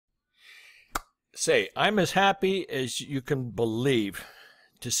Say, I'm as happy as you can believe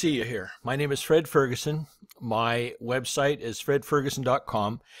to see you here. My name is Fred Ferguson. My website is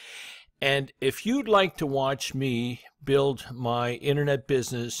fredferguson.com. And if you'd like to watch me build my internet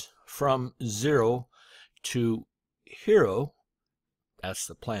business from zero to hero, that's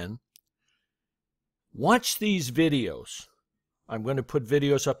the plan, watch these videos. I'm going to put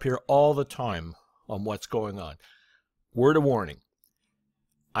videos up here all the time on what's going on. Word of warning.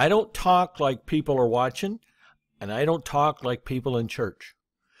 I don't talk like people are watching, and I don't talk like people in church.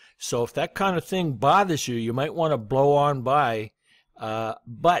 So if that kind of thing bothers you, you might want to blow on by.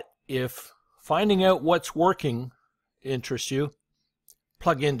 But if finding out what's working interests you,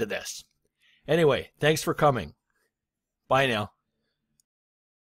 plug into this. Anyway, thanks for coming. Bye now.